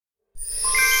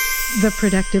The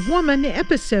Productive Woman,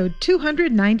 episode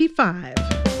 295.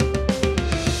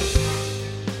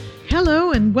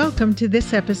 Hello and welcome to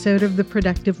this episode of The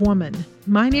Productive Woman.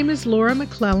 My name is Laura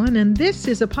McClellan, and this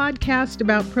is a podcast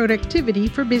about productivity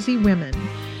for busy women.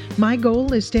 My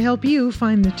goal is to help you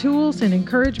find the tools and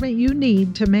encouragement you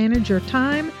need to manage your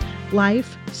time,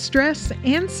 life, stress,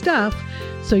 and stuff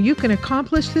so you can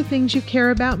accomplish the things you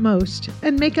care about most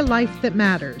and make a life that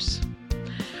matters.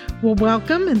 Well,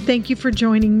 welcome and thank you for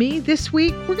joining me. This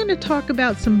week, we're going to talk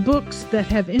about some books that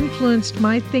have influenced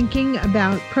my thinking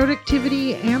about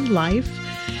productivity and life.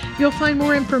 You'll find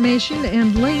more information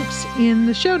and links in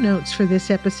the show notes for this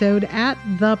episode at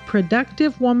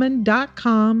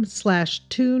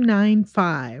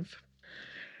theproductivewoman.com/295.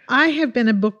 I have been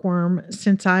a bookworm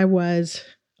since I was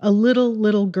a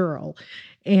little girl.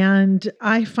 And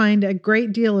I find a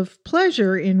great deal of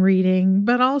pleasure in reading,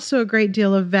 but also a great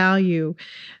deal of value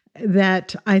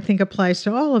that I think applies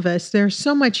to all of us. There's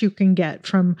so much you can get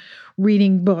from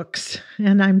reading books,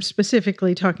 and I'm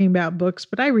specifically talking about books,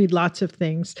 but I read lots of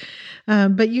things.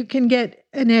 But you can get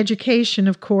an education,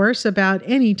 of course, about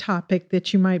any topic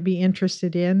that you might be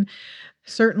interested in.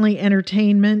 Certainly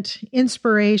entertainment,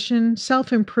 inspiration,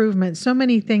 self-improvement, so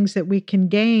many things that we can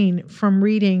gain from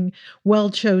reading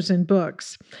well-chosen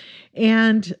books.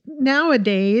 And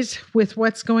nowadays, with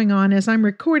what's going on, as I'm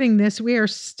recording this, we are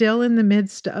still in the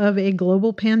midst of a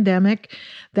global pandemic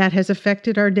that has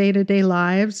affected our day-to-day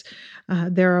lives.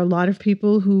 There are a lot of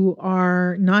people who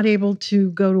are not able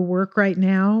to go to work right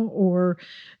now, or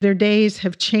their days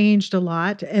have changed a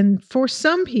lot. And for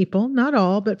some people, not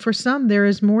all, but for some, there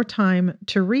is more time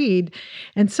to read.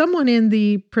 And someone in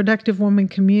the Productive Woman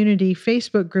Community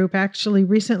Facebook group actually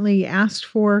recently asked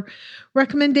for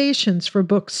recommendations for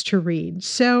books to read.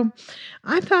 So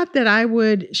I thought that I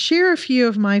would share a few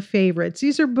of my favorites.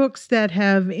 These are books that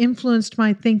have influenced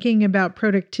my thinking about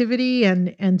productivity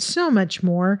and so much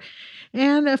more.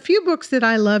 And a few books that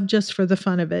I love just for the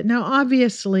fun of it. Now,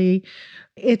 obviously,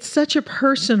 it's such a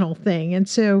personal thing. And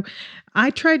so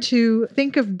I tried to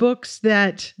think of books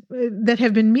that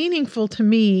have been meaningful to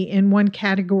me in one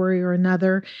category or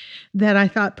another that I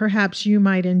thought perhaps you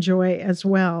might enjoy as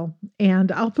well.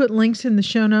 And I'll put links in the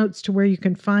show notes to where you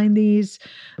can find these.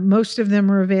 Most of them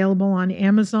are available on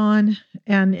Amazon.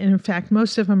 And in fact,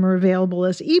 most of them are available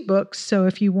as ebooks. So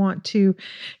if you want to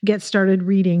get started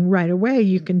reading right away,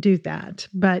 you can do that.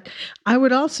 But I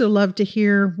would also love to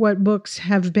hear what books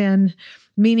have been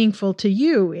meaningful to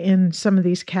you in some of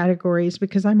these categories,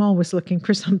 because I'm always looking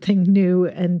for something new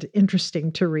and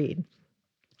interesting to read.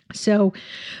 So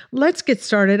let's get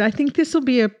started. I think this will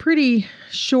be a pretty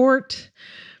short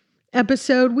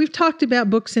episode. We've talked about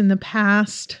books in the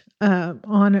past.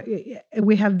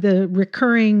 We have the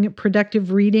recurring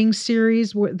productive reading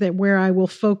series where I will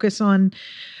focus on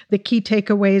the key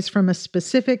takeaways from a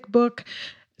specific book.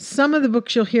 Some of the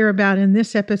books you'll hear about in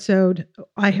this episode,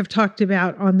 I have talked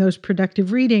about on those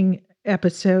productive reading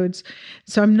episodes.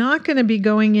 So I'm not going to be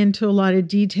going into a lot of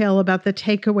detail about the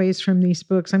takeaways from these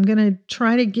books. I'm going to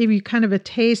try to give you kind of a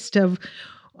taste of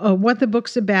what the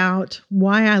book's about,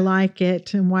 why I like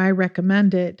it, and why I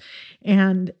recommend it.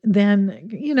 And then,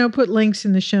 put links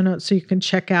in the show notes so you can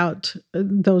check out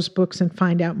those books and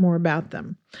find out more about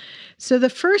them. So the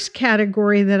first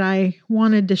category that I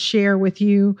wanted to share with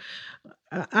you,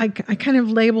 I kind of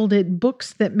labeled it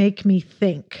books that make me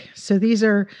think. So these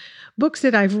are books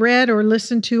that I've read or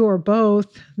listened to or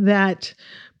both that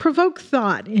provoke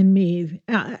thought in me.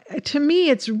 To me,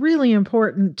 it's really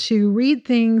important to read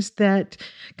things that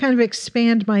kind of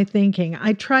expand my thinking.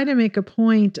 I try to make a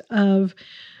point of,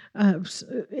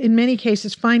 in many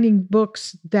cases, finding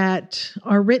books that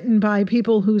are written by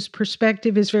people whose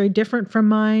perspective is very different from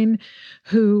mine,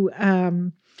 who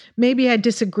maybe I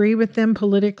disagree with them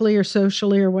politically or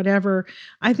socially or whatever.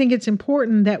 I think it's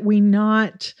important that we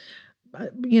not,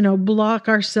 block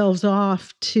ourselves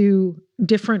off to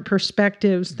different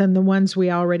perspectives than the ones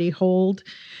we already hold.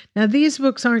 Now, these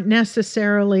books aren't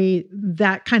necessarily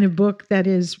that kind of book that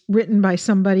is written by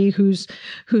somebody whose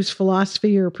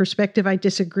philosophy or perspective I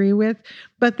disagree with,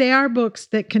 but they are books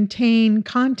that contain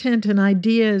content and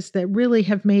ideas that really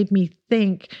have made me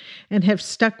think and have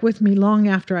stuck with me long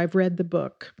after I've read the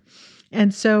book.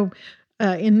 And so,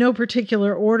 in no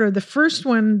particular order, the first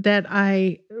one that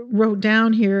I wrote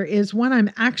down here is one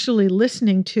I'm actually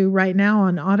listening to right now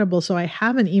on Audible, so I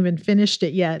haven't even finished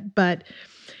it yet, but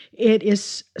it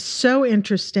is so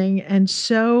interesting and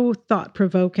so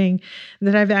thought-provoking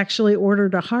that I've actually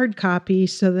ordered a hard copy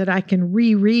so that I can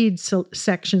reread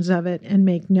sections of it and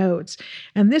make notes.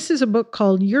 And this is a book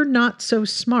called You're Not So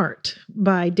Smart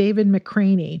by David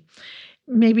McCraney.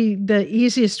 maybe the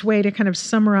easiest way to kind of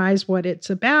summarize what it's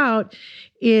about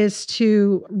is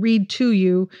to read to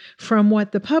you from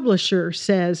what the publisher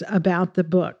says about the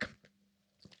book.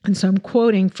 And so I'm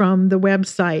quoting from the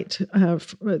website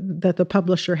that the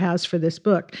publisher has for this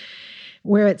book,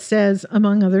 where it says,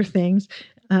 among other things,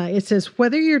 it says,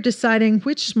 whether you're deciding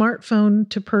which smartphone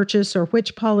to purchase or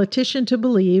which politician to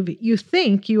believe, you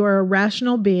think you are a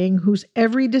rational being whose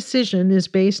every decision is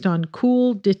based on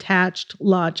cool, detached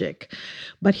logic.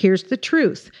 But here's the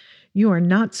truth. You are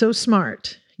not so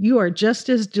smart. You are just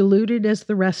as deluded as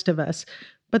the rest of us.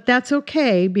 But that's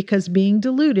okay, because being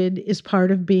deluded is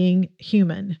part of being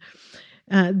human.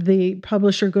 The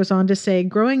publisher goes on to say,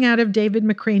 growing out of David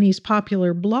McCraney's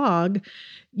popular blog,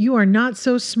 You Are Not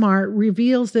So Smart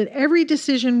reveals that every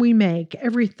decision we make,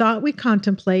 every thought we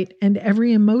contemplate, and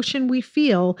every emotion we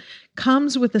feel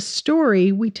comes with a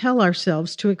story we tell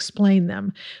ourselves to explain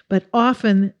them. But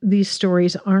often these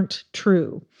stories aren't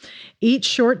true. Each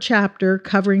short chapter,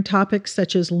 covering topics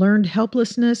such as learned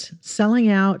helplessness, selling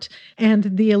out,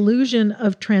 and the illusion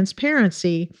of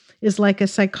transparency, is like a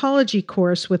psychology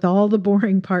course with all the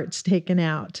boring parts taken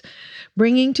out.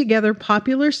 Bringing together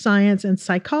popular science and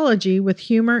psychology with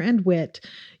humor and wit,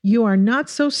 You Are Not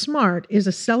So Smart is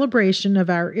a celebration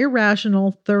of our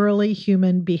irrational, thoroughly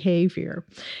human behavior.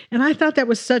 And I thought that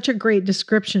was such a great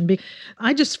description, because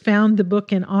I just found the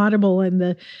book in Audible,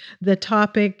 and the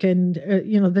topic and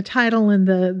the title and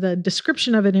the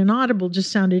description of it in Audible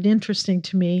just sounded interesting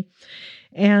to me.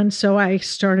 And so I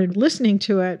started listening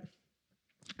to it.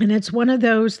 And it's one of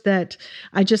those that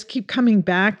I just keep coming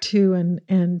back to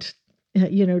and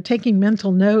taking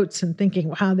mental notes and thinking,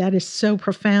 wow, that is so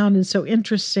profound and so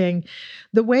interesting.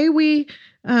 The way we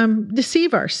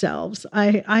deceive ourselves.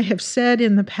 I have said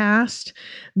in the past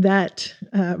that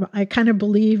I kind of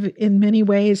believe in many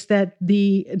ways that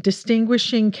the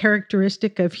distinguishing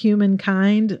characteristic of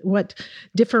humankind, what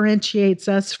differentiates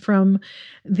us from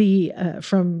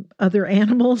other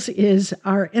animals, is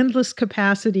our endless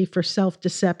capacity for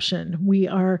self-deception. We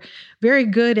are very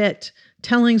good at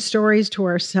telling stories to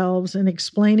ourselves and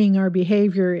explaining our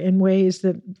behavior in ways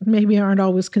that maybe aren't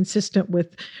always consistent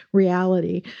with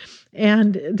reality.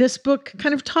 And this book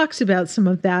kind of talks about some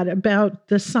of that, about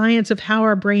the science of how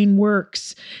our brain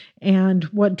works and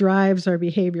what drives our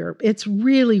behavior. It's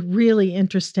really, really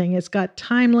interesting. It's got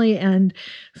timely and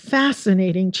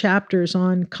fascinating chapters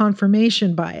on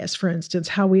confirmation bias, for instance,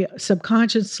 how we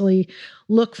subconsciously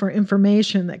look for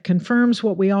information that confirms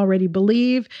what we already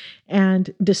believe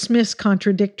and dismiss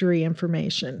contradictory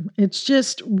information. It's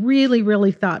just really,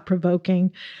 really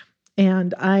thought-provoking.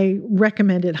 And I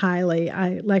recommend it highly.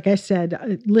 Like I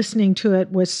said, listening to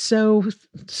it was so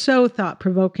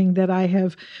thought-provoking that I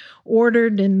have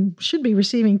ordered and should be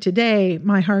receiving today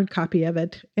my hard copy of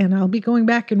it. And I'll be going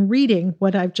back and reading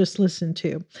what I've just listened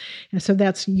to. And so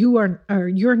that's You're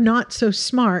Not So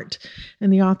Smart.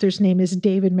 And the author's name is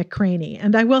David McCraney.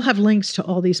 And I will have links to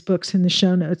all these books in the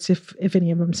show notes if any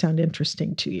of them sound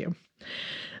interesting to you.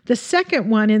 The second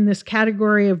one in this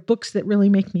category of books that really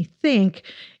make me think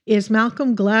is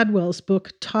Malcolm Gladwell's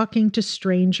book, Talking to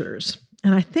Strangers.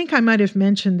 And I think I might have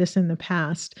mentioned this in the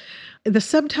past. The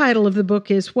subtitle of the book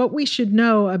is What We Should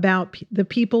Know About the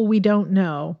People We Don't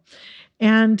Know.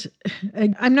 And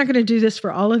I'm not going to do this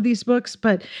for all of these books,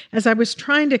 but as I was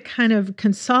trying to kind of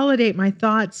consolidate my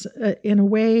thoughts in a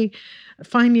way,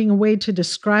 finding a way to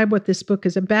describe what this book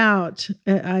is about,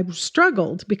 I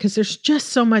struggled because there's just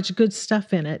so much good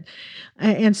stuff in it.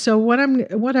 And so what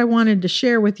I wanted to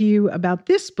share with you about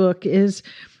this book is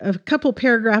a couple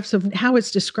paragraphs of how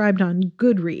it's described on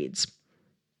Goodreads.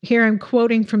 Here I'm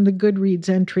quoting from the Goodreads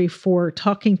entry for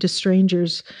Talking to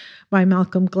Strangers by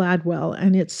Malcolm Gladwell.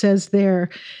 And it says there,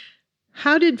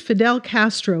 how did Fidel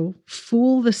Castro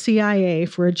fool the CIA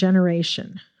for a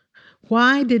generation?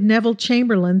 Why did Neville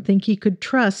Chamberlain think he could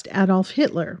trust Adolf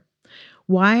Hitler?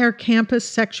 Why are campus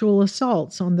sexual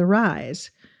assaults on the rise?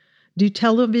 Do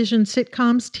television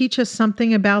sitcoms teach us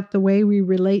something about the way we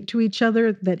relate to each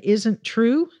other that isn't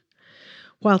true?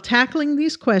 While tackling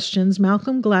these questions,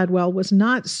 Malcolm Gladwell was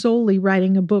not solely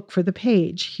writing a book for the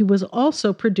page. He was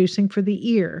also producing for the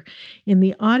ear. In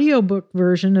the audiobook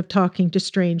version of Talking to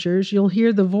Strangers, you'll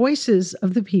hear the voices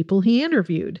of the people he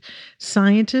interviewed: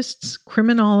 scientists,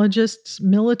 criminologists,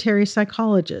 military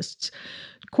psychologists.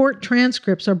 Court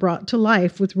transcripts are brought to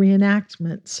life with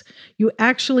reenactments. You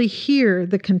actually hear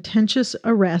the contentious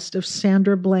arrest of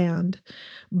Sandra Bland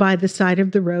by the side of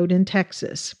the road in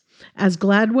Texas. As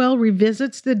Gladwell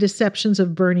revisits the deceptions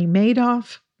of Bernie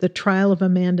Madoff, the trial of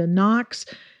Amanda Knox,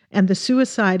 and the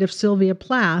suicide of Sylvia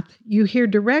Plath, you hear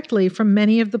directly from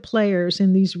many of the players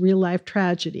in these real-life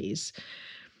tragedies.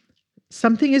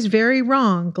 Something is very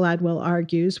wrong, Gladwell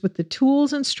argues, with the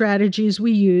tools and strategies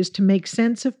we use to make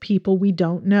sense of people we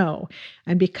don't know.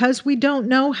 And because we don't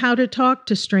know how to talk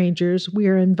to strangers, we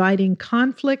are inviting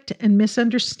conflict and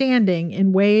misunderstanding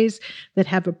in ways that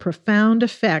have a profound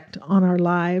effect on our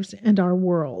lives and our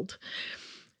world.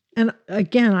 And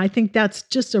again, I think that's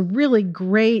just a really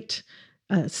great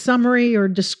summary or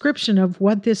description of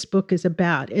what this book is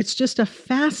about. It's just a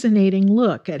fascinating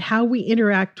look at how we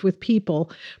interact with people,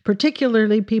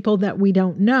 particularly people that we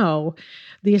don't know,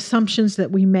 the assumptions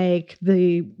that we make,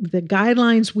 the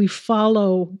guidelines we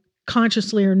follow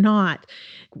consciously or not.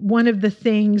 One of the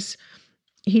things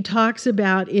he talks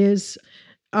about is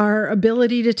our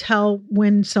ability to tell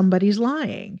when somebody's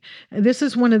lying. This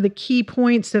is one of the key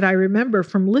points that I remember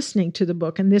from listening to the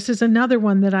book. And this is another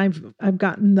one that I've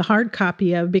gotten the hard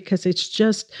copy of because it's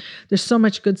just, there's so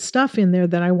much good stuff in there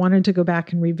that I wanted to go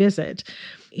back and revisit.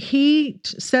 He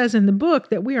says in the book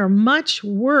that we are much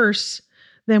worse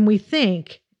than we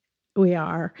think we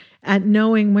are at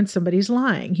knowing when somebody's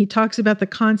lying. He talks about the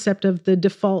concept of the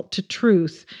default to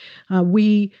truth.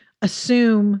 We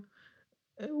assume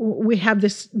we have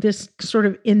this sort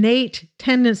of innate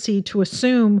tendency to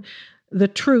assume the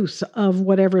truth of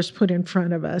whatever's put in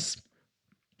front of us.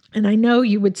 And I know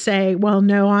you would say, well,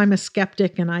 no, I'm a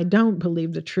skeptic and I don't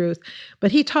believe the truth. But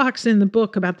he talks in the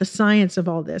book about the science of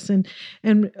all this. And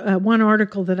one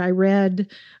article that I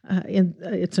read,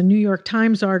 it's a New York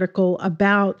Times article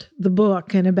about the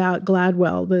book and about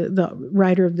Gladwell. The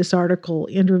writer of this article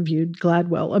interviewed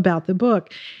Gladwell about the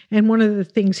book. And one of the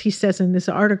things he says in this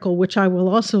article, which I will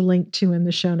also link to in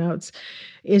the show notes,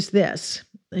 is this.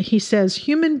 He says,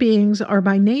 human beings are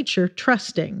by nature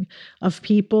trusting of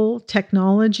people,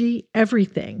 technology,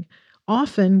 everything.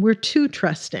 Often we're too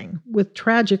trusting with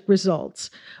tragic results.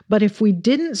 But if we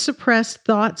didn't suppress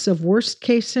thoughts of worst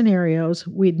case scenarios,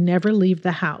 we'd never leave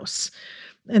the house.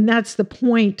 And that's the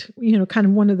point, kind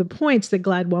of one of the points that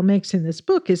Gladwell makes in this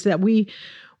book is that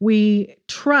we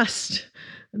trust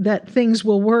that things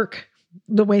will work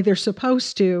the way they're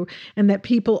supposed to, and that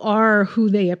people are who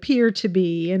they appear to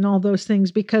be and all those things,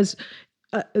 because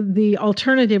the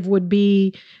alternative would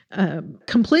be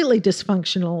completely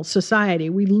dysfunctional society.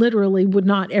 We literally would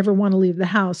not ever want to leave the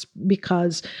house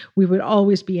because we would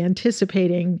always be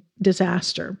anticipating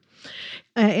disaster.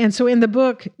 And so in the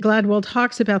book, Gladwell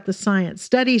talks about the science,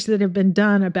 studies that have been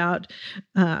done about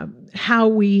how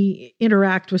we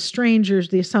interact with strangers,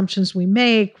 the assumptions we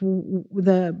make,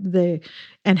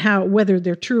 and how whether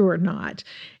they're true or not.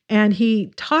 And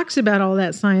he talks about all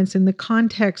that science in the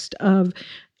context of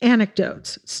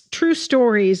anecdotes, true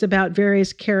stories about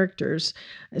various characters,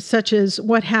 such as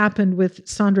what happened with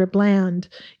Sandra Bland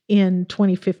in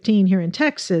 2015 here in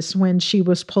Texas when she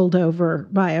was pulled over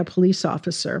by a police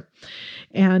officer.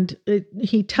 And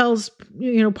he tells,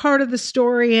 part of the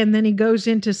story, and then he goes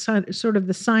into sort of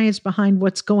the science behind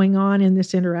what's going on in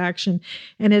this interaction.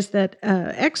 And as that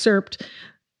excerpt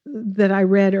that I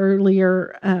read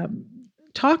earlier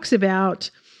talks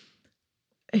about,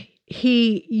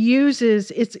 he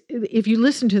uses if you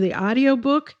listen to the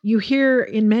audiobook, you hear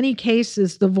in many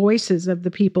cases the voices of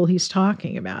the people he's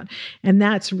talking about. And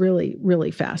that's really,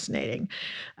 really fascinating.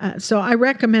 So I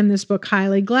recommend this book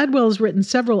highly. Gladwell has written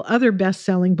several other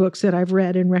best-selling books that I've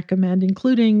read and recommend,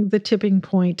 including The Tipping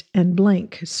Point and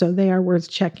Blink. So they are worth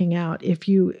checking out. If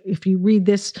you read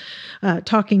this,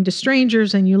 Talking to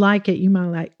Strangers, and you like it, you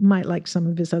might like some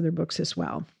of his other books as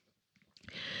well.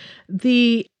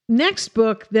 The next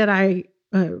book that I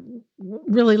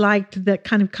really liked that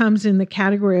kind of comes in the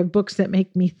category of books that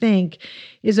make me think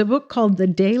is a book called The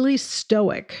Daily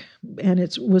Stoic, and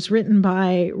it was written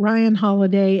by Ryan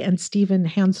Holiday and Stephen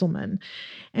Hanselman.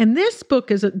 And this book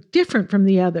is different from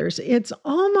the others. It's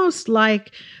almost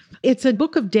like it's a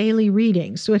book of daily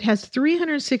readings. So it has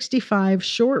 365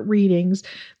 short readings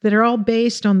that are all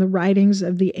based on the writings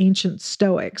of the ancient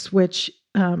Stoics, which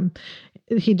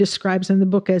he describes in the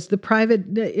book as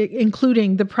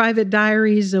including the private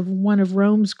diaries of one of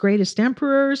Rome's greatest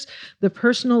emperors, the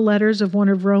personal letters of one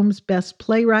of Rome's best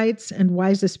playwrights and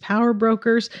wisest power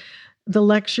brokers, the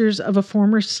lectures of a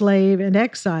former slave and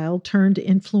exile turned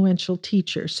influential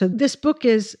teacher. So this book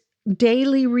is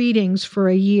daily readings for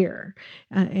a year.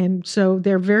 And so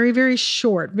they're very, very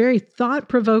short, very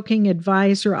thought-provoking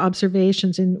advice or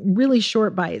observations in really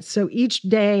short bites. So each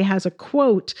day has a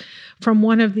quote from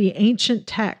one of the ancient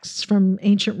texts from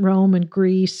ancient Rome and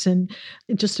Greece, and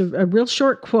just a real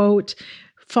short quote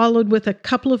followed with a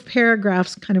couple of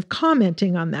paragraphs kind of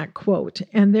commenting on that quote.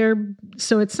 And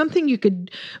so it's something you could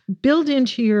build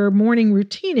into your morning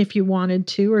routine if you wanted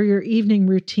to, or your evening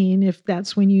routine if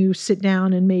that's when you sit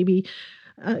down and maybe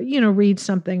read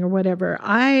something or whatever.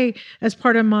 I, as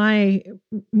part of my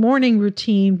morning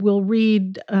routine, will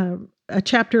read a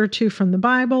chapter or two from the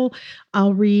Bible.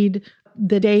 I'll read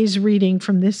the day's reading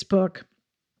from this book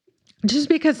just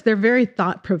because they're very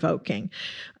thought-provoking.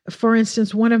 For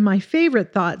instance, one of my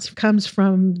favorite thoughts comes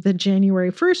from the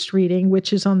January 1st reading,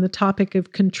 which is on the topic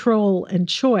of control and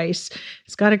choice.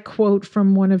 It's got a quote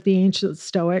from one of the ancient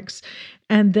Stoics.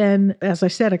 And then, as I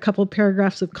said, a couple of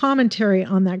paragraphs of commentary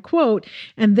on that quote.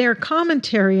 And their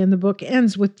commentary in the book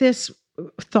ends with this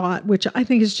thought, which I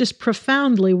think is just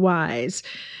profoundly wise.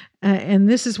 And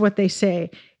this is what they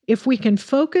say. If we can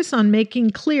focus on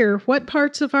making clear what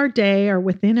parts of our day are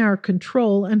within our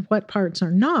control and what parts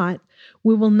are not,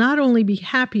 we will not only be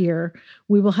happier,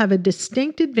 we will have a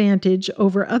distinct advantage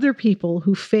over other people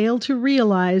who fail to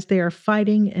realize they are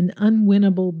fighting an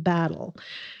unwinnable battle.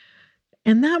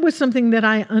 And that was something that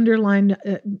I underlined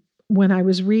when I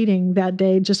was reading that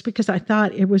day, just because I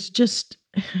thought it was just,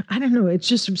 I don't know, it's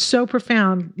just so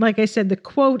profound. Like I said, the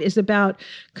quote is about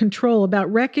control,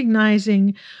 about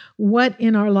recognizing what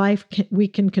in our life we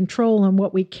can control and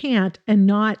what we can't, and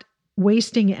not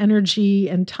wasting energy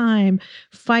and time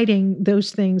fighting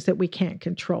those things that we can't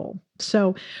control.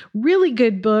 So really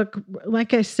good book.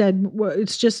 Like I said,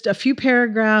 it's just a few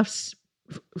paragraphs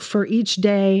for each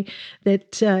day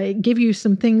that give you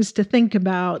some things to think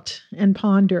about and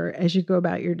ponder as you go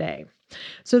about your day.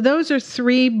 So those are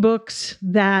 3 books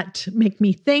that make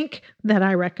me think that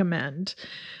I recommend.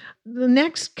 The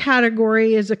next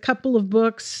category is a couple of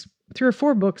books, 3 or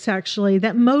 4 books actually,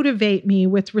 that motivate me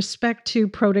with respect to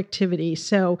productivity.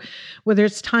 So whether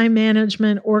it's time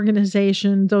management,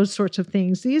 organization, those sorts of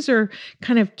things, these are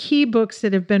kind of key books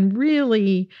that have been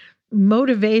really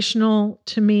motivational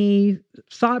to me,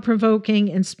 thought-provoking,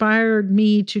 inspired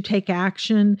me to take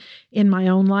action in my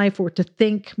own life or to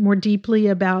think more deeply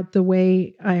about the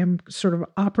way I am sort of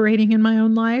operating in my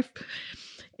own life.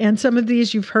 And some of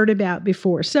these you've heard about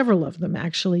before. Several of them,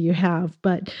 actually, you have.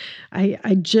 But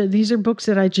these are books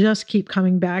that I just keep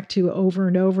coming back to over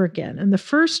and over again. And the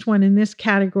first one in this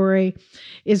category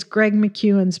is Greg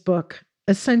McKeown's book,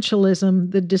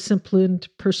 Essentialism, The Disciplined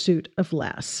Pursuit of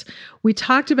Less. We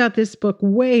talked about this book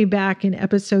way back in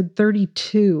episode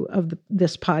 32 of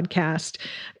this podcast.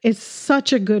 It's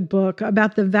such a good book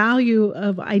about the value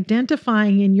of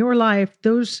identifying in your life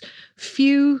those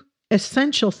few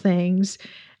essential things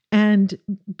and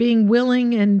being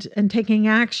willing and taking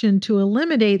action to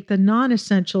eliminate the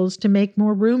non-essentials to make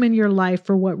more room in your life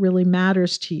for what really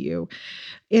matters to you.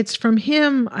 It's from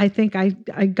him, I think, I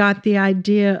got the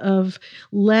idea of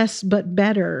less but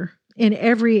better in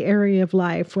every area of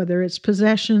life, whether it's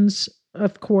possessions,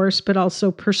 of course, but also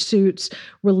pursuits,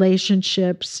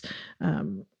 relationships,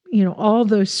 all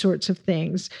those sorts of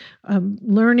things.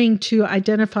 Learning to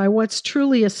identify what's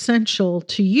truly essential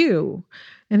to you.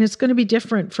 And it's going to be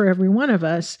different for every one of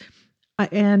us.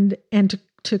 And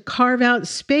to carve out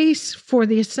space for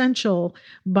the essential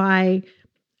by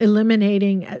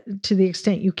eliminating, to the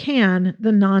extent you can,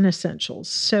 the non-essentials.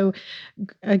 So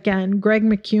again, Greg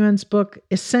McKeown's book,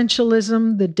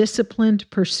 Essentialism, The Disciplined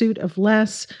Pursuit of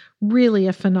Less, really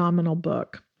a phenomenal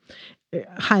book.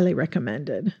 Highly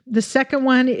recommended. The second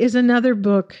one is another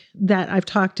book that I've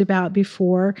talked about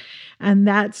before, and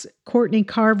that's Courtney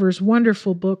Carver's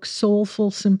wonderful book,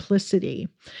 Soulful Simplicity.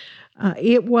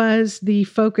 It was the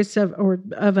focus of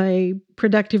a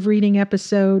productive reading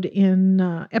episode in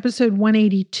episode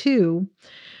 182,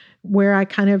 where I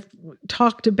kind of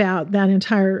talked about, that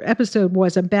entire episode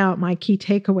was about my key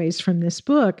takeaways from this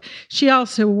book. She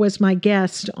also was my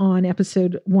guest on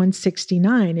episode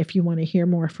 169, if you want to hear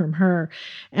more from her.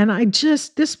 And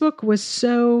this book was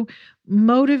so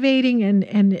motivating and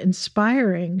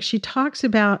inspiring. She talks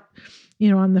about,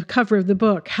 on the cover of the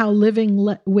book, how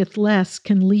living with less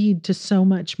can lead to so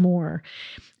much more.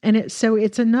 And it's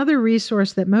another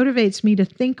resource that motivates me to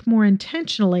think more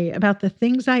intentionally about the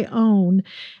things I own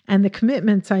and the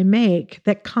commitments I make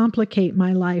that complicate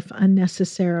my life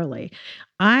unnecessarily.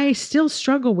 I still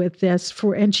struggle with this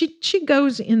and she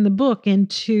goes in the book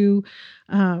into,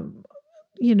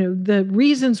 the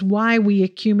reasons why we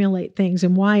accumulate things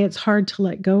and why it's hard to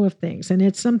let go of things. And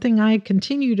it's something I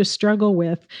continue to struggle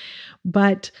with.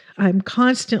 But I'm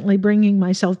constantly bringing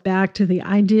myself back to the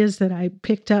ideas that I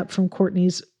picked up from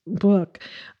Courtney's book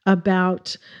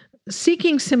about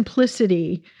seeking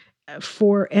simplicity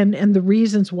and the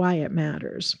reasons why it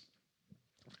matters.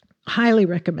 Highly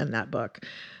recommend that book.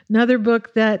 Another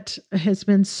book that has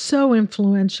been so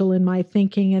influential in my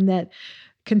thinking and that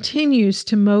continues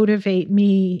to motivate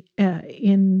me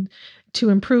to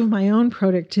improve my own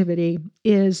productivity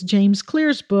is James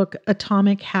Clear's book,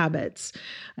 Atomic Habits.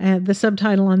 The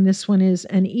subtitle on this one is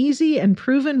An Easy and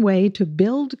Proven Way to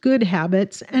Build Good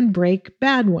Habits and Break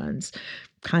Bad Ones.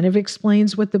 Kind of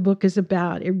explains what the book is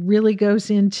about. It really goes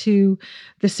into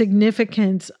the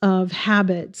significance of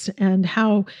habits and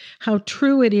how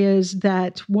true it is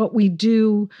that what we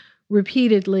do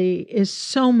repeatedly is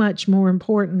so much more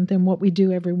important than what we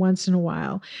do every once in a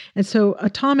while. And so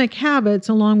Atomic Habits,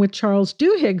 along with Charles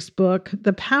Duhigg's book,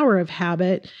 The Power of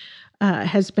Habit,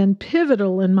 has been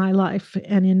pivotal in my life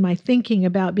and in my thinking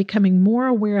about becoming more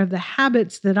aware of the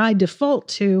habits that I default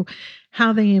to,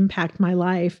 how they impact my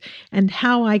life, and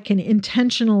how I can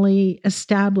intentionally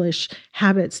establish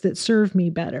habits that serve me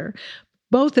better.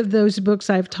 Both of those books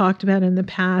I've talked about in the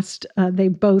past. They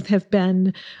both have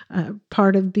been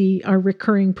part of our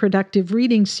recurring productive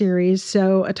reading series.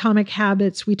 So Atomic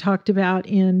Habits we talked about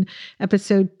in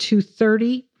episode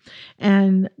 230.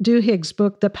 And Duhigg's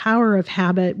book, The Power of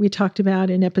Habit, we talked about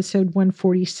in episode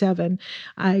 147.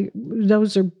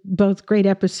 Those are both great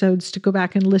episodes to go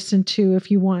back and listen to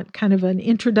if you want kind of an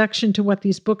introduction to what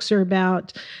these books are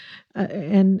about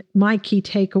and my key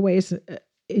takeaways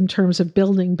in terms of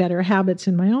building better habits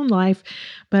in my own life.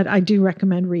 But I do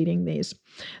recommend reading these.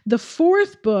 The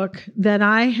fourth book that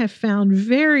I have found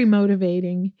very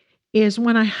motivating is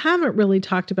one I haven't really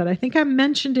talked about. I think I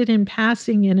mentioned it in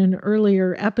passing in an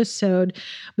earlier episode,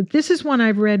 but this is one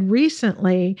I've read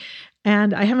recently,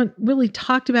 and I haven't really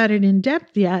talked about it in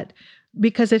depth yet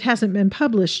because it hasn't been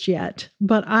published yet.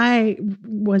 But I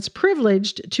was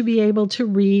privileged to be able to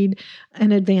read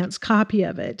an advanced copy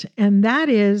of it, and that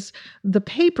is The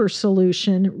Paper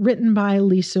Solution, written by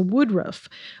Lisa Woodruff.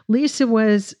 Lisa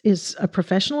is a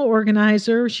professional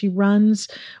organizer. She runs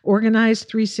Organize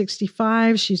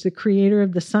 365. She's the creator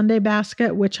of the Sunday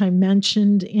Basket, which I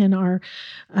mentioned in our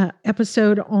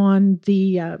episode on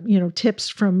the tips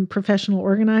from professional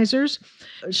organizers.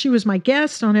 She was my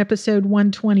guest on episode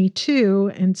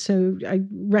 122, and so I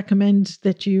recommend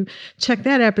that you check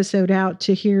that episode out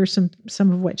to hear some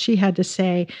of what she had to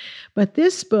say. But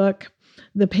this book,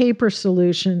 The Paper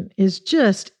Solution, is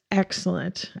just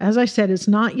excellent. As I said, it's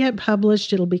not yet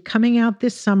published. It'll be coming out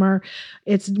this summer.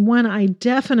 It's one I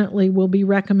definitely will be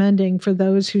recommending for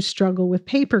those who struggle with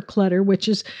paper clutter, which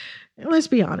is, let's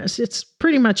be honest, it's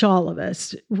pretty much all of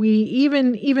us. We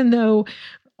even though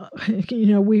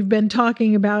we've been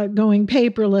talking about going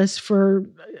paperless for,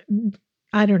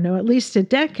 I don't know, at least a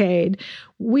decade,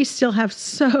 we still have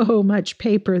so much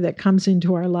paper that comes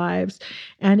into our lives,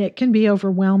 and it can be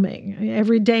overwhelming.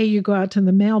 Every day you go out to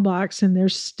the mailbox and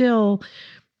there's still,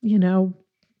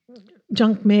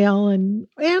 junk mail and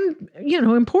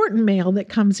important mail that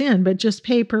comes in, but just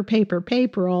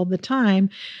paper all the time.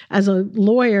 As a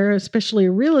lawyer, especially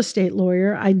a real estate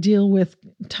lawyer, I deal with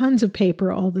tons of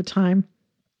paper all the time.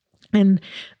 And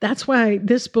that's why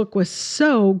this book was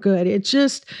so good. It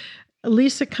just,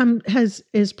 Lisa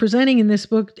is presenting in this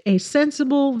book a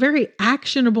sensible, very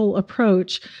actionable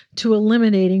approach to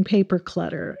eliminating paper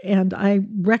clutter. And I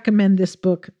recommend this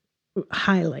book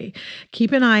highly.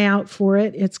 Keep an eye out for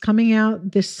it. It's coming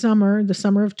out this summer, the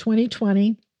summer of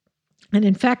 2020. And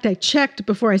in fact, I checked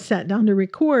before I sat down to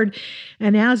record,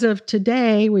 and as of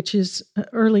today, which is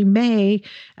early May,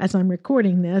 as I'm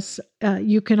recording this,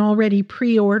 you can already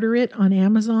pre-order it on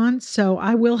Amazon. So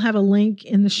I will have a link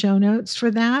in the show notes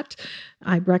for that.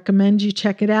 I recommend you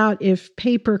check it out if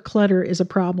paper clutter is a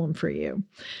problem for you.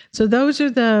 So those are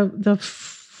the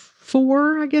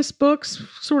four, I guess, books,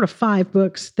 sort of 5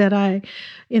 books that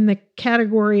in the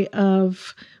category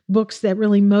of books that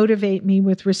really motivate me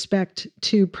with respect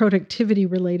to productivity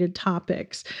related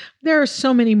topics. There are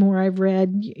so many more I've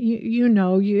read.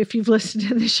 If you've listened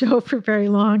to the show for very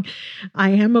long,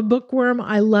 I am a bookworm.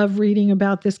 I love reading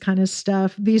about this kind of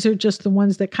stuff. These are just the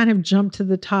ones that kind of jump to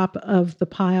the top of the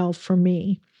pile for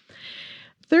me.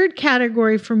 Third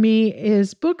category for me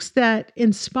is books that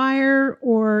inspire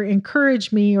or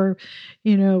encourage me or,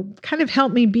 kind of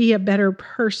help me be a better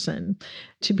person,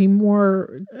 to be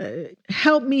more,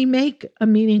 help me make a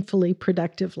meaningfully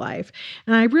productive life.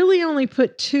 And I really only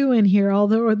put 2 in here,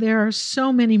 although there are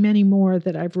so many, many more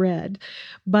that I've read.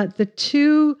 But the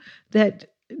 2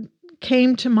 that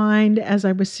came to mind as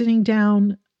I was sitting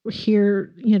down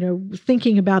here,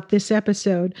 thinking about this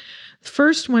episode. The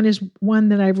first one is one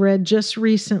that I've read just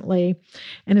recently,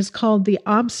 and it's called The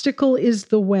Obstacle is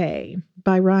the Way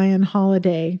by Ryan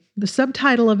Holiday. The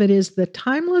subtitle of it is The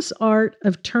Timeless Art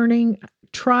of Turning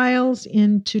Trials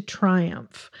into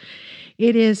Triumph.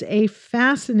 It is a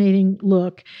fascinating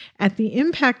look at the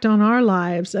impact on our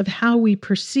lives of how we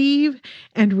perceive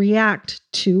and react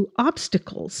to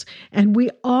obstacles. And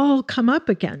we all come up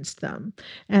against them.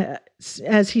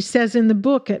 As he says in the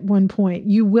book at one point,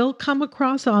 you will come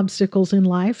across obstacles in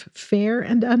life, fair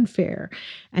and unfair.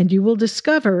 And you will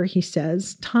discover, he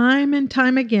says, time and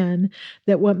time again,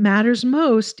 that what matters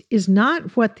most is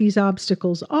not what these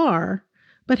obstacles are,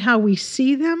 but how we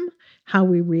see them, how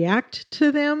we react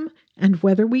to them, and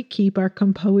whether we keep our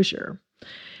composure.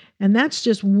 And that's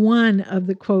just one of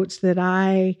the quotes that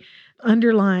I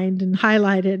underlined and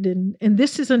highlighted. And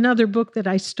this is another book that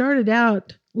I started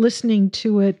out listening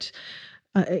to it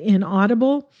in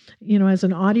Audible, as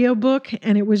an audiobook,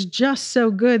 and it was just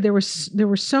so good. There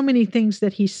were so many things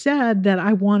that he said that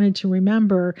I wanted to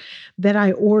remember, that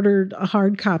I ordered a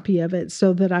hard copy of it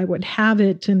so that I would have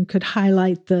it and could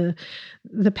highlight the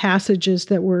passages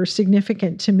that were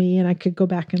significant to me, and I could go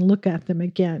back and look at them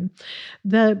again.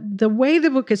 The way the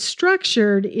book is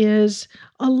structured is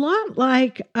a lot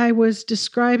like I was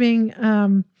describing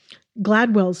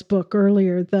Gladwell's book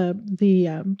earlier,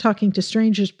 the Talking to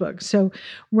Strangers book. So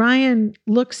Ryan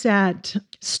looks at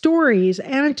stories,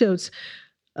 anecdotes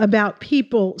about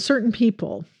people, certain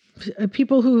people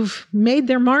who've made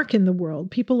their mark in the world,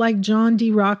 people like John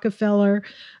D. Rockefeller,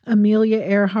 Amelia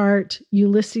Earhart,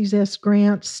 Ulysses S.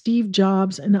 Grant, Steve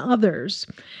Jobs, and others,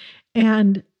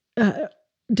 and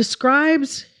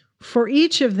describes for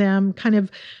each of them kind of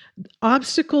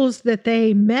obstacles that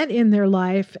they met in their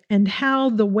life and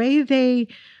how the way they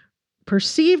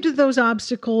perceived those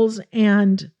obstacles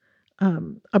and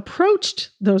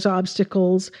approached those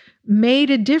obstacles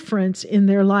made a difference in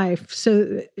their life.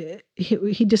 So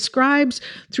he describes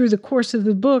through the course of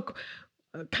the book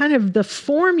kind of the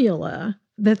formula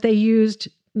that they used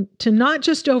to not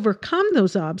just overcome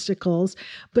those obstacles,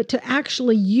 but to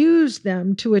actually use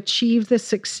them to achieve the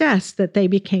success that they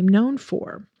became known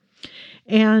for.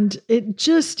 And it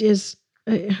just is,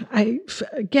 I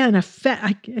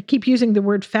keep using the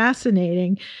word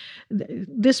fascinating.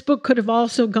 This book could have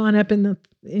also gone up in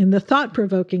the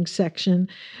thought-provoking section,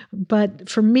 but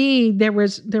for me, there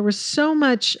was so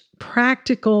much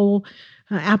practical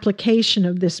application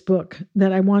of this book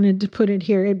that I wanted to put it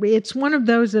here. It's one of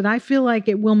those that I feel like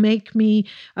it will make me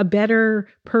a better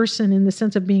person in the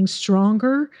sense of being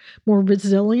stronger, more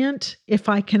resilient, if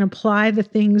I can apply the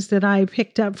things that I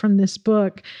picked up from this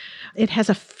book. It has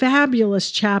a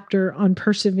fabulous chapter on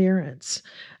perseverance,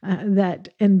 and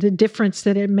the difference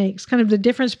that it makes, kind of the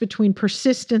difference between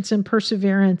persistence and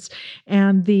perseverance,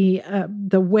 and the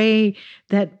way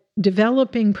that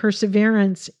developing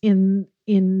perseverance in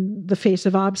the face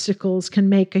of obstacles can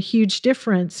make a huge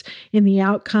difference in the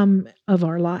outcome of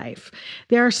our life.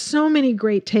 There are so many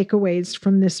great takeaways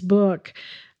from this book.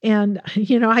 And,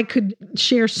 I could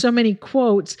share so many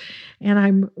quotes,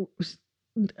 and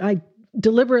I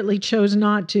deliberately chose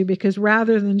not to, because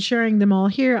rather than sharing them all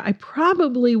here, I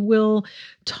probably will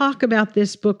talk about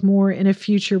this book more in a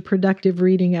future productive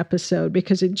reading episode,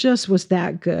 because it just was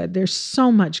that good. There's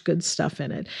so much good stuff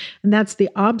in it. And that's The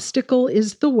Obstacle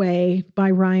is the Way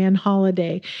by Ryan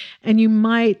Holiday. And you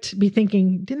might be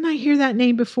thinking, didn't I hear that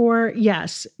name before?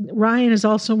 Yes. Ryan is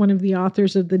also one of the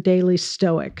authors of The Daily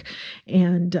Stoic,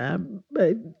 and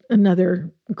another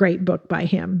great book by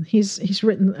him. He's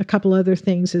written a couple other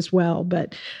things as well,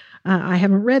 but I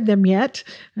haven't read them yet.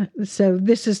 So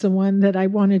this is the one that I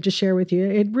wanted to share with you.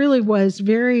 It really was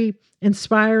very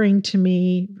inspiring to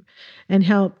me and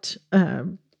helped,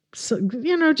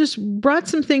 just brought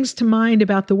some things to mind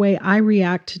about the way I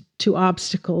react to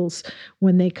obstacles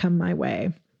when they come my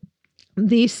way.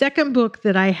 The second book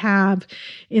that I have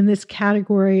in this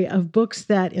category of books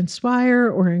that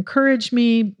inspire or encourage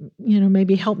me,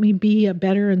 maybe help me be a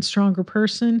better and stronger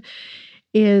person,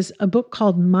 is a book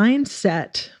called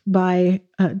Mindset by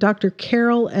Dr.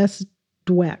 Carol S.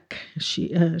 Dweck.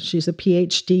 She's a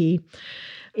PhD.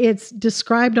 It's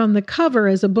described on the cover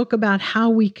as a book about how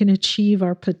we can achieve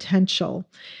our potential.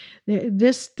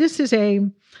 This is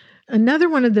another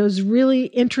one of those really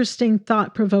interesting,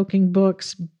 thought-provoking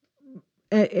books.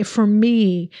 For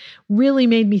me, really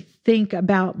made me think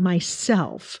about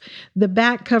myself. The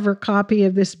back cover copy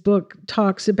of this book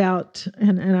talks about,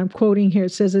 and I'm quoting here,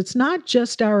 it says, "It's not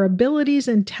just our abilities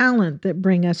and talent that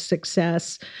bring us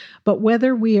success, but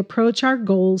whether we approach our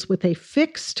goals with a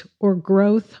fixed or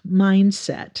growth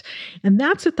mindset." And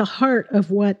that's at the heart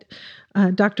of what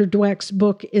Dr. Dweck's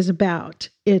book is about.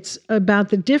 It's about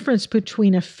the difference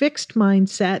between a fixed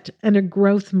mindset and a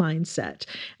growth mindset.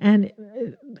 And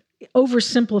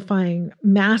oversimplifying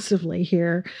massively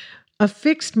here, a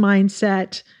fixed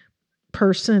mindset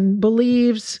person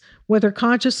believes, whether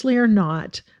consciously or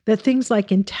not, that things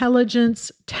like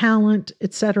intelligence, talent,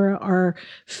 etc., are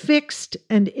fixed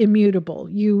and immutable.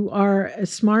 You are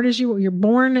as smart as you're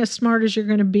born as smart as you're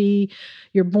going to be.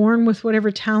 You're born with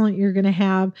whatever talent you're going to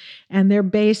have, and they're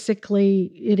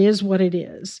basically, it is what it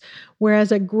is.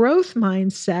 Whereas a growth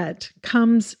mindset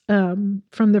comes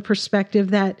from the perspective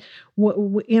that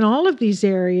in all of these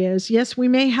areas, yes, we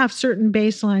may have certain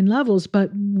baseline levels,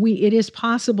 but it is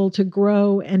possible to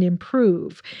grow and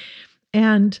improve.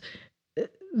 And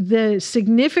the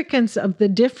significance of the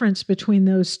difference between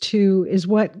those two is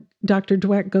what Dr.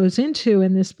 Dweck goes into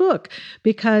in this book,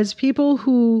 because people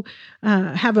who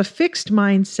have a fixed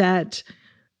mindset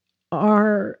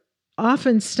are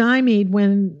often stymied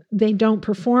when they don't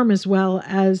perform as well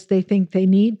as they think they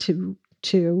need to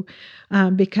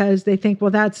because they think, well,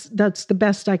 that's the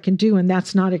best I can do, and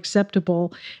that's not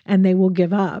acceptable, and they will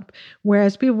give up.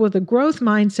 Whereas people with a growth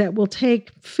mindset will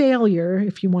take failure,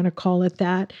 if you want to call it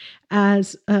that,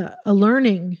 as a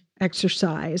learning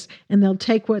exercise, and they'll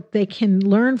take what they can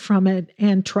learn from it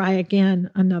and try again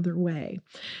another way.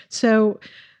 So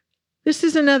this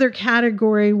is another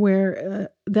category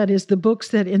where that is the books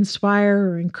that inspire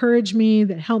or encourage me,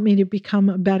 that help me to become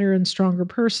a better and stronger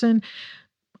person.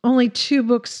 Only 2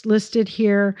 books listed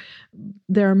here.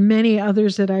 There are many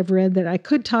others that I've read that I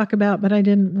could talk about, but I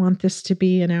didn't want this to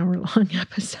be an hour-long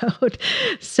episode.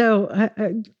 So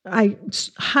I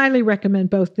highly recommend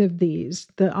both of these.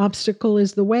 The Obstacle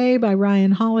is the Way by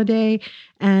Ryan Holiday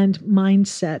and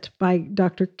Mindset by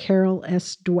Dr. Carol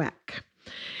S. Dweck.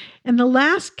 And the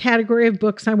last category of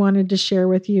books I wanted to share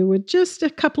with you were just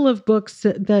a couple of books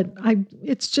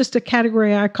it's just a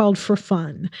category I called for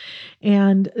fun.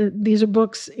 And these are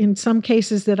books in some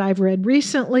cases that I've read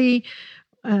recently,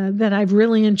 that I've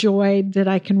really enjoyed, that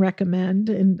I can recommend,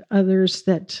 and others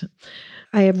that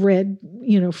I have read,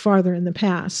 farther in the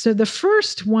past. So the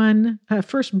first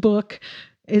book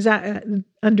is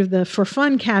under the for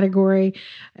fun category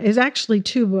is actually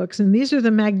 2 books, and these are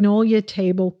the Magnolia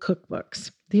Table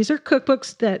cookbooks. These are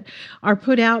cookbooks that are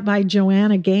put out by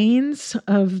Joanna Gaines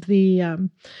of the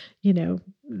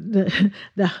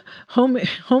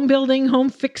home building, home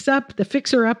fix up, the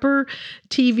Fixer Upper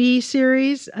TV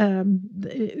series.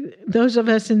 Those of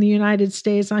us in the United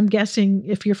States, I'm guessing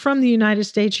if you're from the United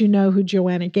States, you know who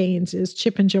Joanna Gaines is.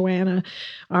 Chip and Joanna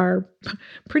are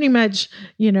pretty much,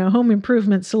 home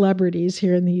improvement celebrities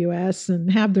here in the U.S.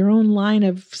 and have their own line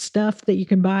of stuff that you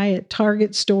can buy at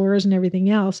Target stores and everything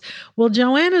else. Well,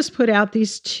 Joanna's put out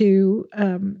these two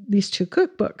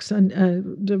cookbooks, and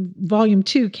the volume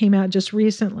 2 came out just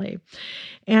recently.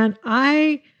 And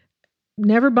I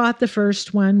never bought the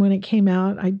first one when it came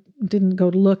out. I didn't go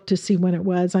to look to see when it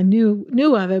was. I knew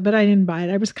of it, but I didn't buy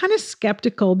it. I was kind of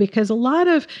skeptical because a lot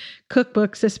of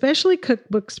cookbooks, especially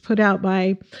cookbooks put out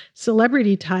by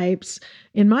celebrity types,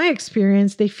 in my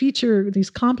experience, they feature these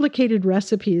complicated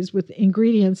recipes with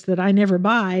ingredients that I never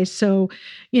buy. So,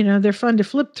 they're fun to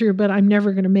flip through, but I'm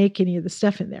never going to make any of the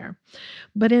stuff in there.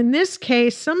 But in this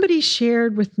case, somebody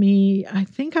shared with me, I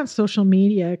think on social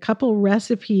media, a couple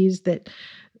recipes that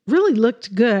really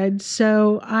looked good.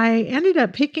 So I ended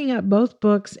up picking up both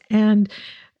books and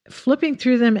flipping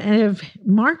through them, and have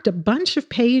marked a bunch of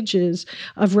pages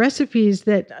of recipes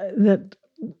that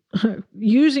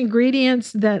use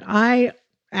ingredients that I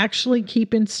actually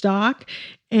keep in stock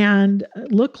and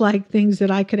look like things that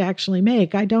I could actually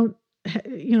make. I've been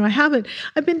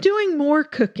doing more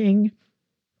cooking,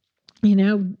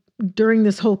 during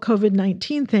this whole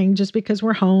COVID-19 thing, just because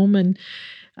we're home and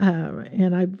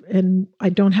I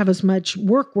don't have as much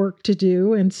work to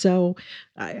do. And so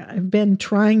I've been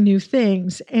trying new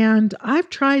things, and I've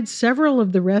tried several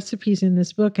of the recipes in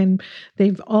this book, and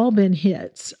they've all been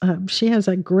hits. She has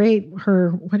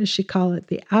what does she call it?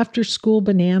 The after school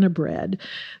banana bread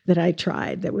that I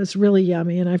tried that was really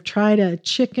yummy. And I've tried a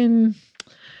chicken.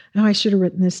 Oh, I should have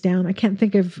written this down. I can't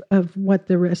think of what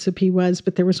the recipe was,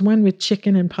 but there was one with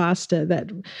chicken and pasta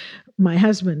that my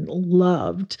husband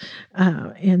loved.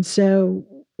 And so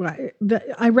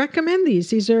I recommend these.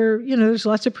 These are, there's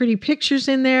lots of pretty pictures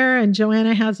in there, and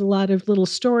Joanna has a lot of little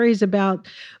stories about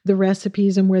the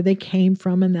recipes and where they came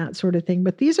from and that sort of thing.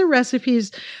 But these are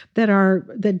recipes that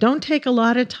don't take a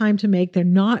lot of time to make. They're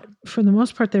not, for the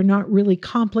most part, they're not really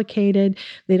complicated.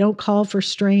 They don't call for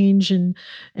strange and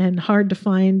hard to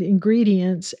find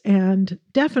ingredients, and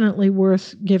definitely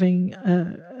worth giving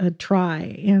a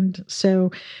try. And so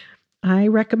I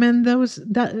recommend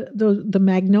the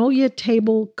Magnolia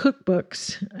Table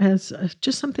cookbooks as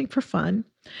just something for fun.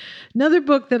 Another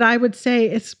book that I would say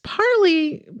it's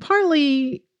partly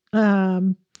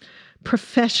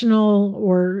professional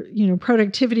or,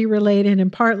 productivity related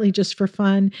and partly just for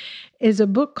fun, is a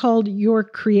book called Your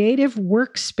Creative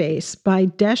Workspace by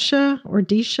Desha,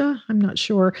 I'm not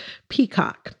sure,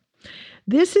 Peacock.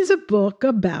 This is a book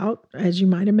about, as you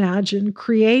might imagine,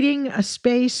 creating a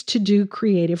space to do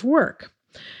creative work.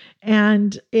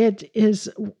 And it is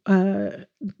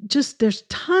there's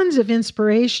tons of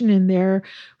inspiration in there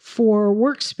for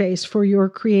workspace, for your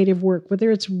creative work, whether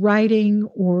it's writing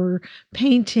or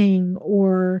painting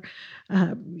or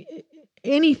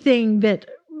anything that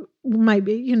might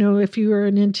be, if you are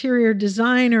an interior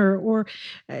designer or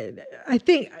I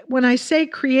think when I say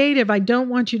creative, I don't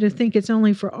want you to think it's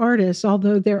only for artists,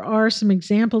 although there are some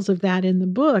examples of that in the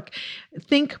book.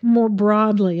 Think more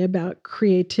broadly about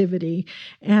creativity.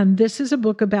 And this is a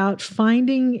book about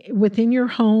finding within your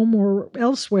home or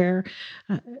elsewhere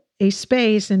a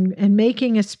space and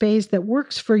making a space that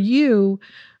works for you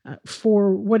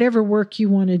for whatever work you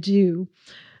want to do.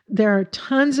 There are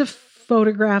tons of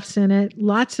photographs in it,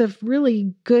 lots of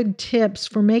really good tips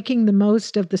for making the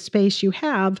most of the space you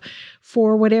have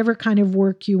for whatever kind of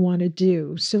work you want to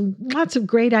do. So lots of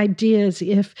great ideas.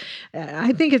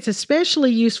 I think it's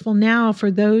especially useful now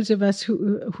for those of us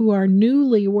who are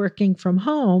newly working from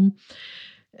home,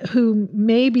 who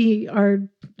maybe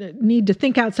need to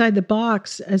think outside the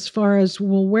box as far as,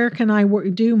 well, where can I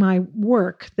do my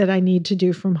work that I need to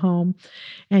do from home?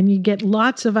 And you get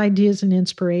lots of ideas and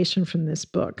inspiration from this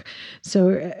book.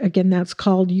 So again, that's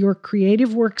called Your Creative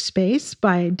Workspace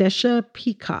by Desha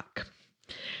Peacock.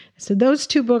 So those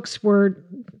two books were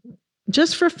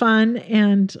just for fun,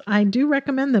 and I do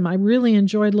recommend them. I really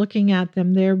enjoyed looking at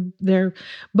them. They're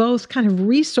both kind of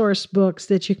resource books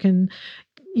that you can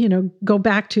go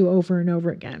back to over and over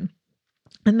again.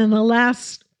 And then the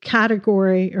last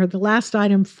category or the last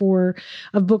item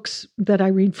of books that I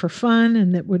read for fun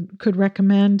and that could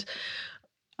recommend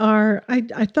are,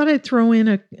 I thought I'd throw in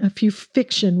a few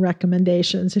fiction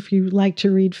recommendations if you like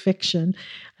to read fiction,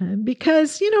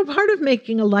 because, part of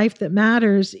making a life that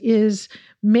matters is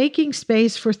making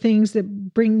space for things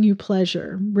that bring you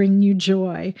pleasure, bring you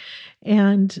joy.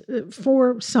 And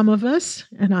for some of us,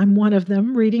 and I'm one of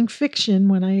them, reading fiction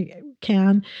when I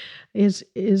can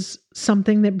is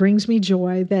something that brings me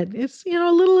joy, that it's,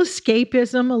 a little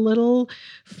escapism, a little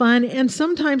fun, and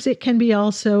sometimes it can be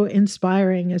also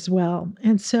inspiring as well.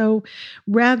 And so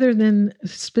rather than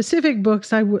specific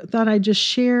books, I thought I'd just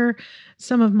share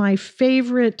some of my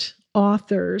favorite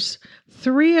authors.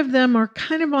 Three of them are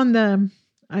kind of on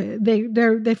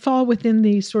they fall within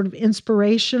the sort of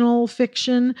inspirational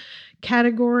fiction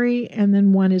category, and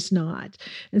then one is not.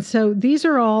 And so these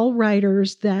are all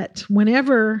writers that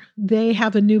whenever they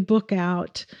have a new book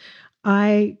out,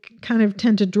 I kind of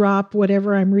tend to drop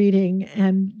whatever I'm reading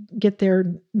and get their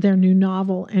new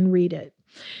novel and read it.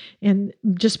 And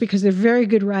just because they're very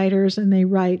good writers and they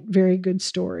write very good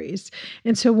stories.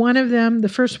 And so one of them, the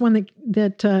first one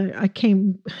that I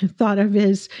thought of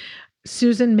is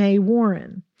Susan May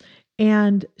Warren.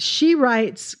 And she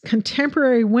writes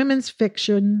contemporary women's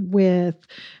fiction with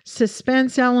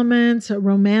suspense elements, a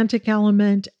romantic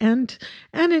element, and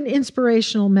an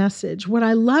inspirational message. What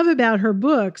I love about her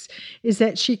books is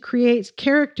that she creates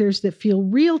characters that feel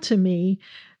real to me,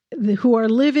 who are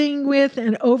living with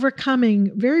and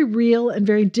overcoming very real and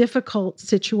very difficult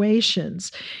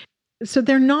situations. So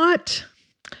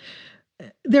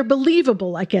they're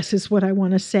believable, I guess is what I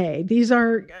want to say.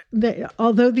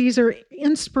 Although these are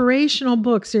inspirational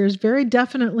books, there's very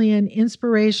definitely an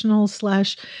inspirational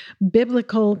 /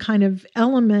 biblical kind of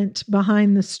element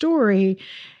behind the story.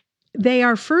 They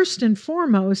are first and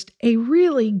foremost a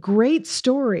really great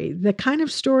story, the kind of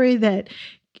story that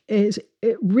is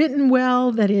written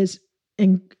well, that is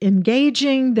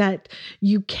engaging, that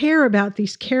you care about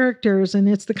these characters. And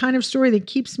it's the kind of story that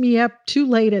keeps me up too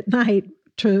late at night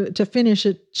to finish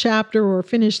a chapter or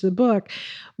finish the book.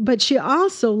 But she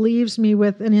also leaves me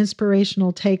with an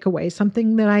inspirational takeaway,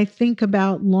 something that I think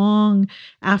about long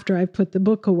after I've put the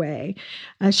book away.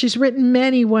 She's written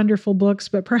many wonderful books,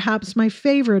 but perhaps my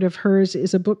favorite of hers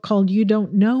is a book called You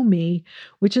Don't Know Me,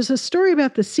 which is a story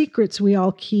about the secrets we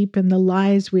all keep and the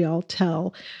lies we all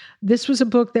tell. This was a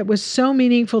book that was so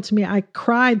meaningful to me. I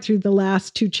cried through the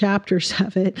last 2 chapters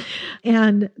of it,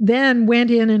 and then went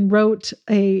in and wrote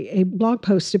a blog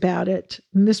post about it.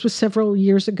 And this was several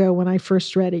years ago when I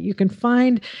first read it. You can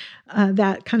find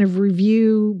that kind of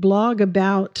review blog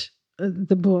about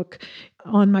the book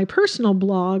on my personal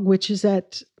blog, which is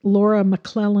at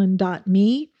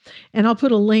lauramcclellan.me. And I'll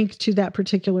put a link to that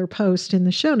particular post in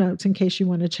the show notes in case you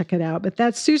want to check it out. But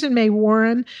that's Susan May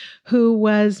Warren, who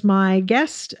was my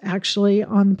guest actually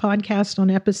on the podcast on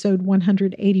episode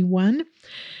 181.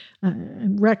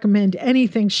 recommend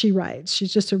anything she writes.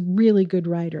 She's just a really good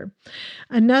writer.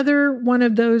 Another one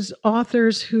of those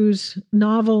authors whose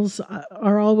novels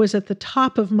are always at the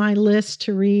top of my list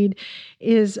to read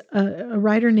is a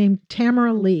writer named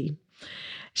Tamara Lee.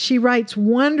 She writes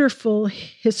wonderful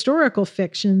historical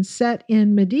fiction set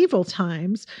in medieval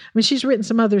times. I mean, she's written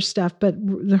some other stuff, but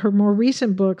her more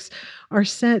recent books are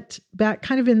set back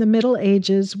kind of in the Middle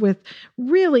Ages with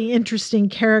really interesting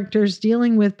characters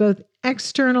dealing with both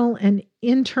external and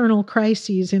internal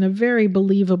crises in a very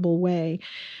believable way.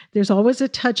 There's always a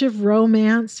touch of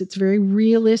romance. It's very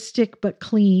realistic but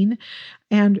clean.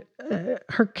 And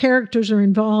her characters are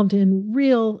involved in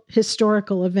real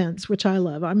historical events, which I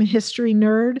love. I'm a history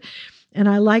nerd, and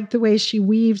I like the way she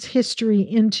weaves history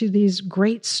into these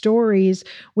great stories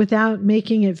without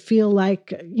making it feel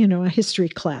like, a history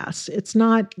class. It's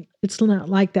not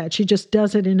like that. She just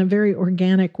does it in a very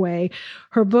organic way.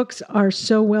 Her books are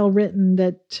so well written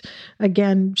that,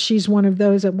 again, she's one of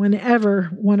those that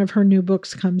whenever one of her new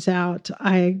books comes out,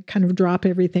 I kind of drop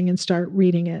everything and start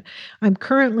reading it. I'm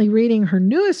currently reading her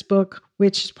newest book,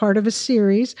 which is part of a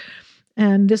series.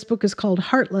 And this book is called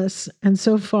Heartless. And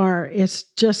so far, it's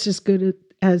just as good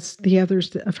as the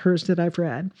others of hers that I've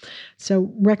read.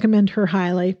 So recommend her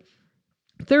highly.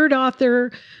 Third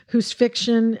author whose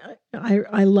fiction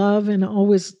I love and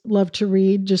always love to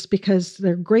read just because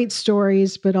they're great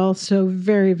stories, but also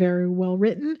very, very well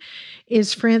written,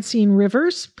 is Francine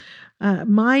Rivers.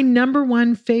 My number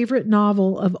one favorite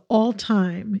novel of all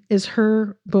time is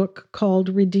her book called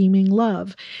Redeeming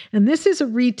Love. And this is a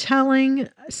retelling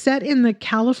set in the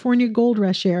California Gold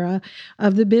Rush era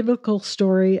of the biblical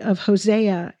story of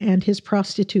Hosea and his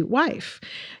prostitute wife.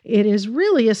 It is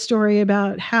really a story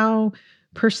about how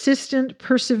persistent,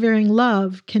 persevering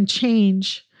love can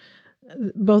change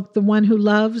both the one who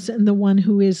loves and the one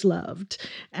who is loved.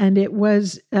 And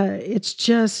it's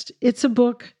a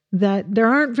book that there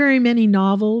aren't very many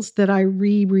novels that I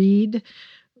reread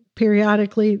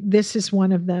periodically. This is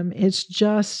one of them. It's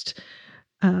just,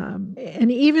 and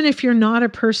even if you're not a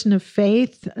person of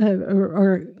faith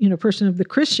or person of the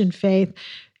Christian faith,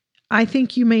 I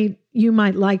think you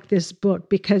might like this book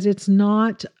because it's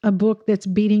not a book that's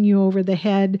beating you over the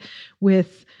head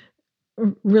with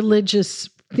religious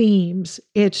themes.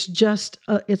 It's just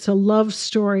it's a love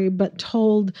story, but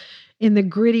told in the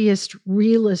grittiest,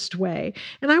 realist way.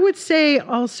 And I would say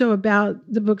also about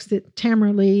the books that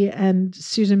Tamara Lee and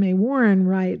Susan May Warren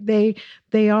write,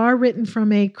 they are written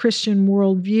from a Christian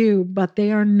worldview, but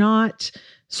they are not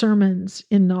sermons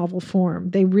in novel form.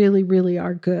 They really, really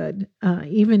are good.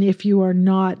 Even if you are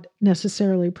not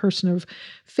necessarily a person of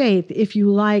faith, if you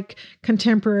like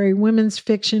contemporary women's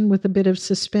fiction with a bit of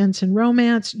suspense and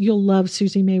romance, you'll love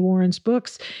Susie May Warren's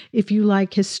books. If you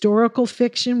like historical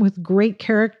fiction with great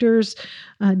characters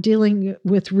dealing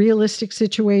with realistic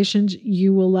situations,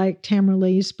 you will like Tamara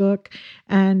Lee's book.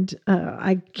 And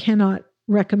I cannot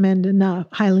recommend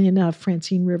highly enough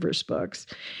Francine Rivers' books.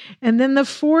 And then the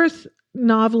fourth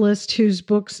novelist whose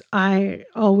books I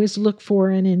always look for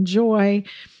and enjoy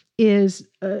is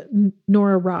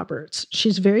Nora Roberts.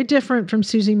 She's very different from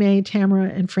Susie May, Tamara,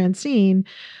 and Francine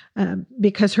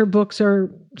because her books are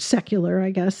secular,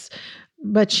 I guess.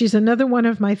 But she's another one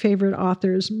of my favorite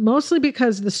authors, mostly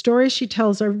because the stories she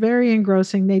tells are very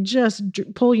engrossing. They just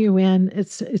pull you in.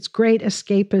 It's great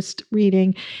escapist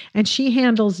reading, and she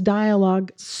handles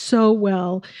dialogue so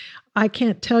well. I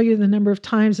can't tell you the number of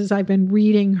times as I've been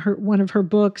reading one of her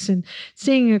books and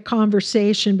seeing a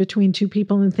conversation between two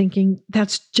people and thinking,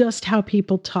 that's just how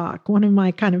people talk. One of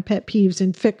my kind of pet peeves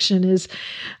in fiction is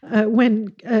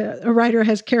when a writer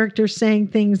has characters saying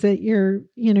things that you're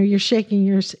shaking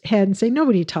your head and say,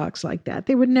 nobody talks like that.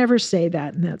 They would never say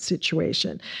that in that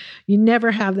situation. You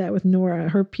never have that with Nora.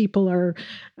 Her people are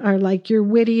like your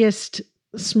wittiest,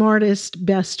 smartest,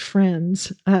 best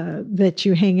friends that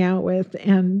you hang out with,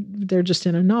 and they're just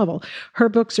in a novel. Her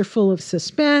books are full of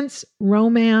suspense,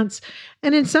 romance,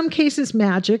 and in some cases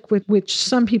magic, which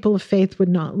some people of faith would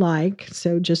not like.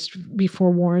 So just be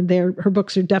forewarned, her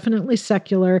books are definitely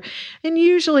secular, and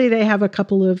usually they have a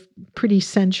couple of pretty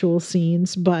sensual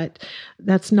scenes, but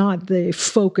that's not the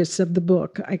focus of the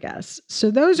book, I guess.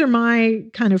 So those are my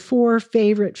kind of four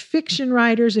favorite fiction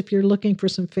writers if you're looking for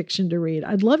some fiction to read.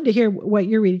 I'd love to hear what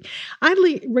you're reading. I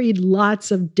read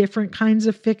lots of different kinds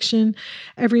of fiction,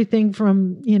 everything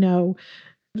from,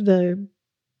 the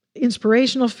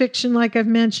inspirational fiction, like I've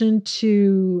mentioned,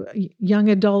 to young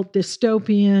adult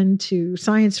dystopian, to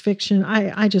science fiction.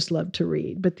 I just love to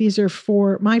read. But these are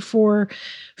my four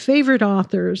favorite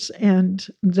authors, and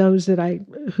those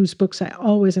whose books I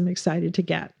always am excited to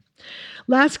get.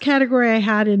 Last category I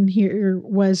had in here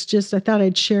was just, I thought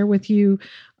I'd share with you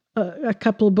a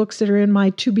couple of books that are in my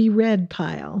to be read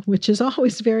pile, which is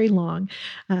always very long.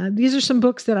 These are some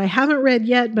books that I haven't read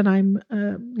yet, but I'm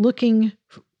looking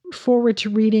forward to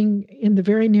reading in the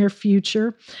very near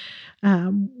future.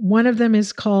 One of them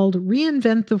is called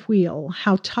Reinvent the Wheel: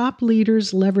 How Top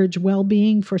Leaders Leverage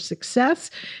Well-Being for Success.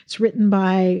 It's written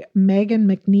by Megan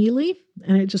McNeely,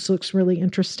 and it just looks really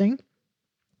interesting.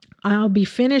 I'll be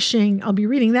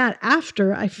reading that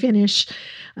after I finish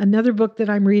another book that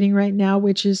I'm reading right now,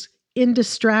 which is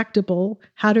Indistractable: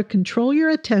 How to Control Your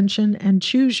Attention and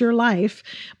Choose Your Life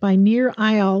by Nir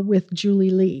Eyal with Julie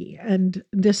Lee. And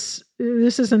this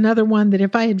is another one that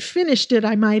if I had finished it,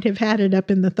 I might have had it up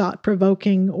in the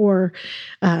thought-provoking or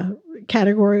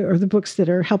category, or the books that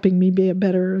are helping me be a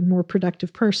better and more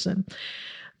productive person.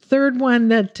 Third one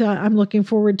that I'm looking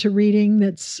forward to reading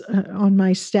that's on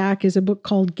my stack is a book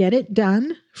called Get It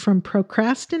Done: From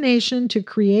Procrastination to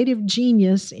Creative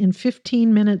Genius in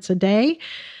 15 Minutes a Day.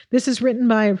 This is written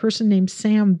by a person named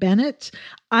Sam Bennett.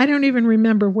 I don't even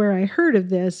remember where I heard of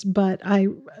this, but I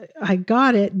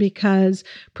got it because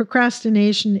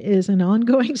procrastination is an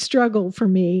ongoing struggle for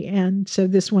me. And so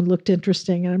this one looked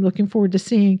interesting, and I'm looking forward to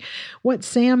seeing what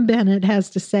Sam Bennett has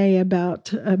to say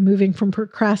about moving from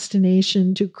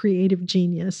procrastination to creative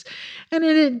genius. And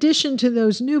in addition to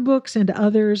those new books and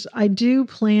others, I do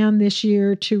plan this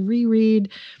year to reread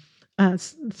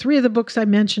three of the books I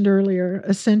mentioned earlier: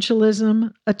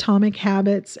 Essentialism, Atomic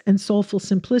Habits, and Soulful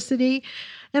Simplicity,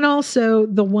 and also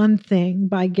The One Thing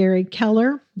by Gary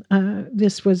Keller.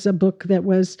 This was a book that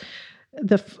was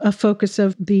a focus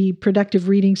of the Productive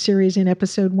Reading series in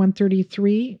episode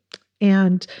 133,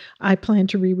 and I plan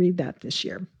to reread that this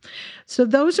year. So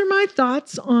those are my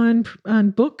thoughts on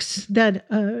books that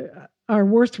are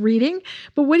worth reading.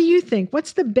 But what do you think?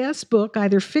 What's the best book,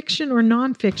 either fiction or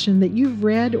nonfiction, that you've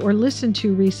read or listened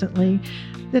to recently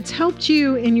that's helped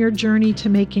you in your journey to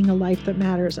making a life that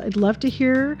matters? I'd love to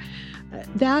hear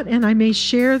that, and I may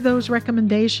share those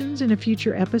recommendations in a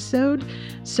future episode.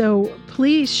 So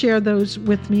please share those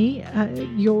with me.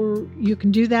 You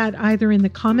can do that either in the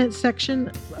comment section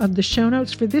of the show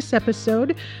notes for this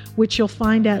episode, which you'll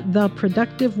find at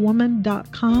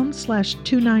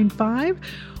theproductivewoman.com/295,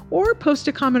 or post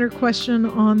a comment or question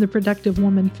on the Productive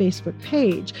Woman Facebook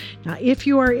page. Now, if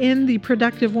you are in the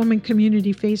Productive Woman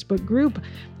Community Facebook group,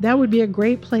 that would be a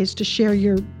great place to share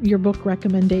your book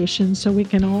recommendations so we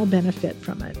can all benefit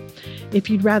from it. If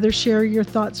you'd rather share your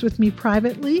thoughts with me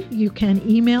privately, you can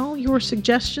email your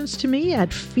suggestions to me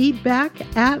at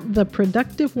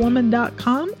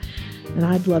feedback@theproductivewoman.com, and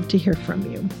I'd love to hear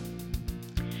from you.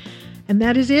 And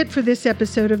that is it for this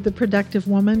episode of The Productive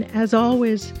Woman. As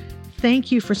always,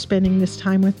 thank you for spending this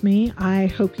time with me. I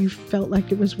hope you felt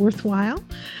like it was worthwhile.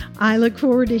 I look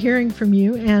forward to hearing from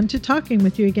you and to talking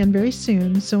with you again very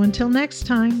soon. So until next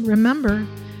time, remember,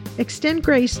 extend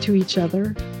grace to each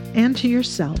other and to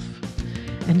yourself,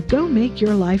 and go make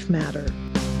your life matter.